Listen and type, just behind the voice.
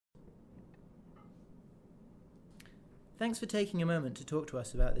Thanks for taking a moment to talk to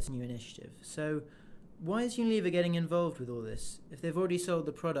us about this new initiative. So, why is Unilever getting involved with all this? If they've already sold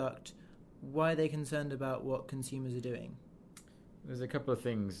the product, why are they concerned about what consumers are doing? There's a couple of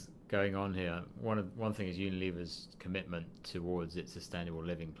things going on here. One thing is Unilever's commitment towards its sustainable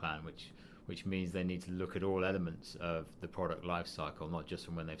living plan, which means they need to look at all elements of the product life cycle, not just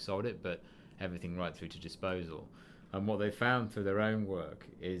from when they've sold it, but everything right through to disposal. And what they found through their own work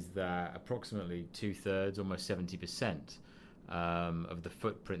is that approximately 2/3, almost 70%, of the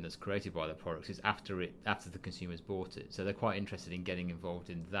footprint that's created by the products is after the consumer's bought it. So they're quite interested in getting involved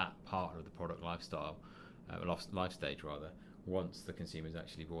in that part of the product life stage rather, once the consumer's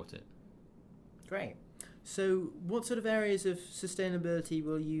actually bought it. Great. So what sort of areas of sustainability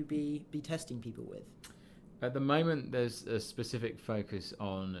will you be testing people with? At the moment, there's a specific focus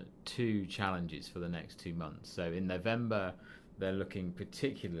on 2 challenges for the next 2 months. So in November, they're looking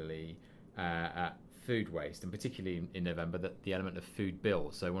particularly at food waste, and particularly in November, the element of food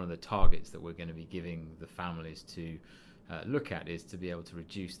bills. So one of the targets that we're going to be giving the families to look at is to be able to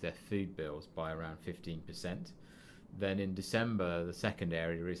reduce their food bills by around 15%. Then in December, the second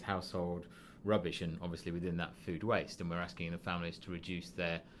area is household rubbish, and obviously within that food waste. And we're asking the families to reduce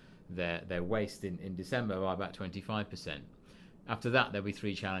their waste in December by about 25%. After that, there'll be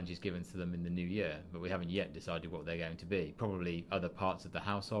 3 challenges given to them in the new year, but we haven't yet decided what they're going to be. Probably other parts of the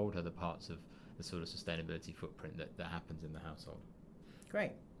household, other parts of the sort of sustainability footprint that happens in the household.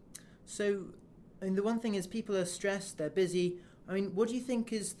 Great. So, the one thing is people are stressed, they're busy. What do you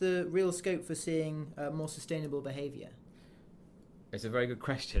think is the real scope for seeing more sustainable behaviour? It's a very good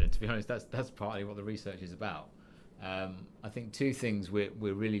question, and to be honest, that's partly what the research is about. I think 2 things we're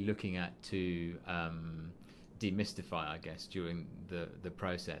really looking at to demystify, I guess, during the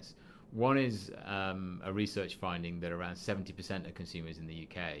process. One is a research finding that around 70% of consumers in the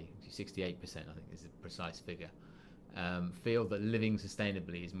UK, 68% I think is the precise figure, feel that living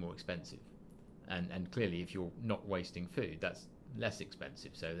sustainably is more expensive. And clearly, if you're not wasting food, that's less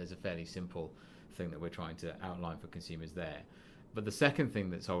expensive. So there's a fairly simple thing that we're trying to outline for consumers there. But the second thing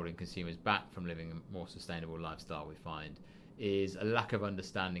that's holding consumers back from living a more sustainable lifestyle, we find, is a lack of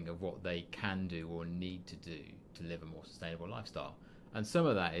understanding of what they can do or need to do to live a more sustainable lifestyle. And some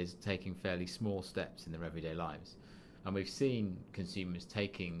of that is taking fairly small steps in their everyday lives. And we've seen consumers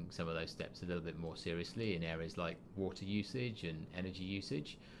taking some of those steps a little bit more seriously in areas like water usage and energy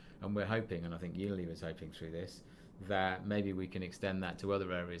usage. And we're hoping, and I think Unilever's hoping through this, that maybe we can extend that to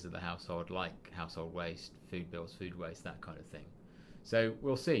other areas of the household, like household waste, food bills, food waste, that kind of thing. So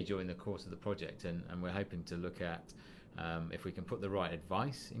we'll see during the course of the project, and we're hoping to look at if we can put the right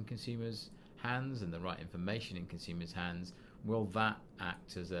advice in consumers' hands and the right information in consumers' hands, will that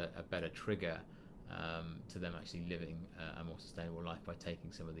act as a better trigger to them actually living a more sustainable life by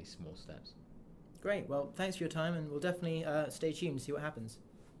taking some of these small steps. Great. Well, thanks for your time, and we'll definitely stay tuned to see what happens.